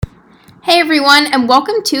Hey everyone, and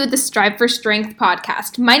welcome to the Strive for Strength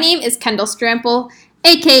podcast. My name is Kendall Strample,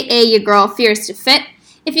 aka your girl Fierce to Fit.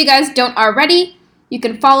 If you guys don't already, you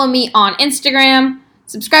can follow me on Instagram,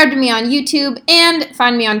 subscribe to me on YouTube, and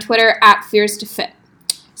find me on Twitter at Fierce to Fit.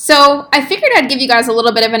 So I figured I'd give you guys a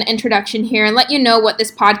little bit of an introduction here and let you know what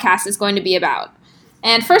this podcast is going to be about.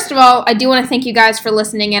 And first of all, I do want to thank you guys for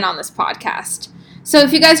listening in on this podcast. So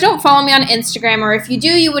if you guys don't follow me on Instagram, or if you do,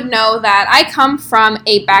 you would know that I come from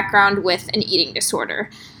a background with an eating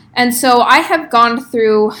disorder. And so I have gone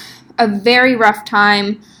through a very rough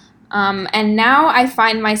time, and now I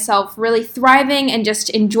find myself really thriving and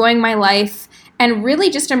just enjoying my life and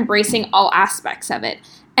really just embracing all aspects of it.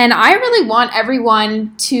 And I really want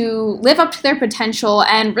everyone to live up to their potential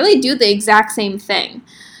and really do the exact same thing.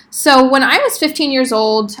 So when I was 15 years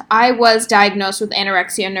old, I was diagnosed with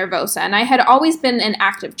anorexia nervosa, and I had always been an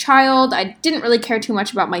active child. I didn't really care too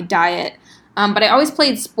much about my diet, but I always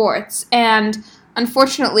played sports, and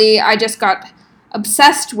unfortunately, I just got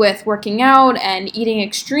obsessed with working out and eating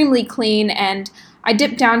extremely clean, and I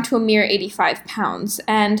dipped down to a mere 85 pounds.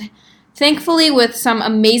 And thankfully, with some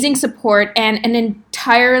amazing support and an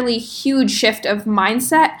entirely huge shift of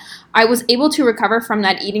mindset, I was able to recover from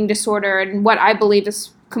that eating disorder and what I believe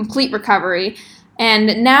is complete recovery.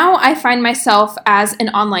 And now I find myself as an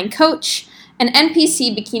online coach, an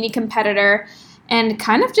NPC bikini competitor, and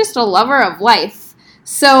kind of just a lover of life.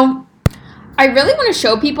 So I really want to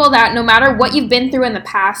show people that no matter what you've been through in the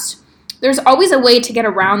past, there's always a way to get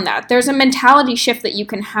around that. There's a mentality shift that you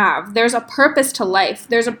can have. There's a purpose to life.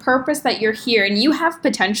 There's a purpose that you're here and you have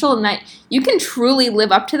potential and that you can truly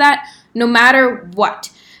live up to that no matter what.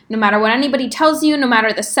 No matter what anybody tells you, no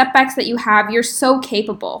matter the setbacks that you have, you're so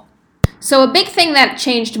capable. So a big thing that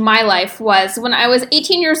changed my life was when I was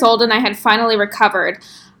 18 years old and I had finally recovered,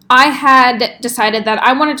 I had decided that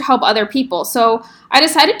I wanted to help other people. So I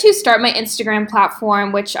decided to start my Instagram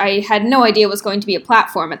platform, which I had no idea was going to be a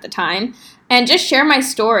platform at the time, and just share my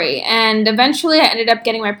story. And eventually I ended up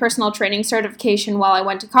getting my personal training certification while I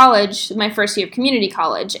went to college, my first year of community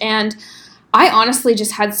college. And I honestly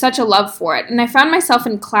just had such a love for it, and I found myself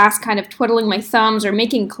in class kind of twiddling my thumbs or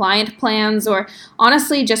making client plans or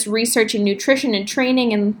honestly just researching nutrition and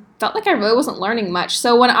training and felt like I really wasn't learning much.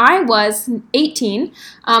 So when I was 18,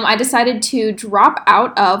 I decided to drop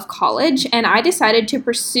out of college and I decided to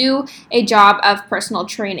pursue a job of personal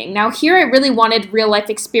training. Now here I really wanted real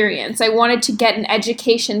life experience. I wanted to get an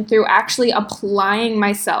education through actually applying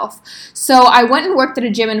myself. So I went and worked at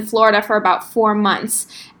a gym in Florida for about 4 months.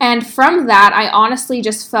 And from that, I honestly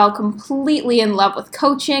just fell completely in love with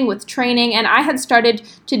coaching, with training, and I had started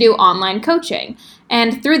to do online coaching.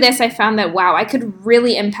 And through this, I found that, wow, I could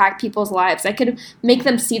really impact people's lives. I could make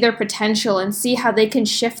them see their potential and see how they can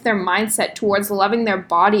shift their mindset towards loving their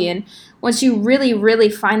body. And once you really, really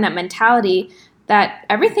find that mentality, that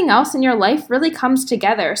everything else in your life really comes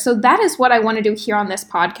together. So that is what I want to do here on this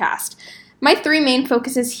podcast. My 3 main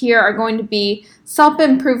focuses here are going to be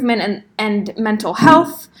self-improvement and mental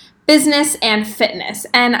health, business, and fitness.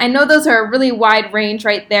 And I know those are a really wide range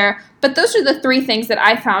right there, but those are the 3 things that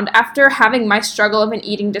I found after having my struggle of an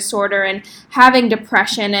eating disorder and having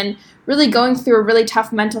depression and really going through a really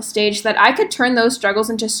tough mental stage, that I could turn those struggles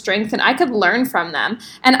into strength and I could learn from them.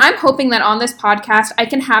 And I'm hoping that on this podcast, I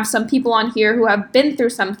can have some people on here who have been through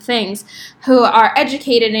some things, who are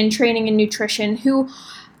educated in training and nutrition, who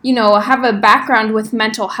have a background with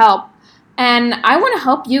mental health. And I want to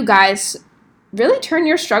help you guys really turn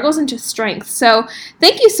your struggles into strength. So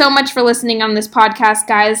thank you so much for listening on this podcast,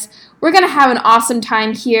 guys. We're going to have an awesome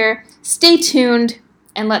time here. Stay tuned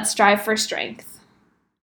and let's strive for strength.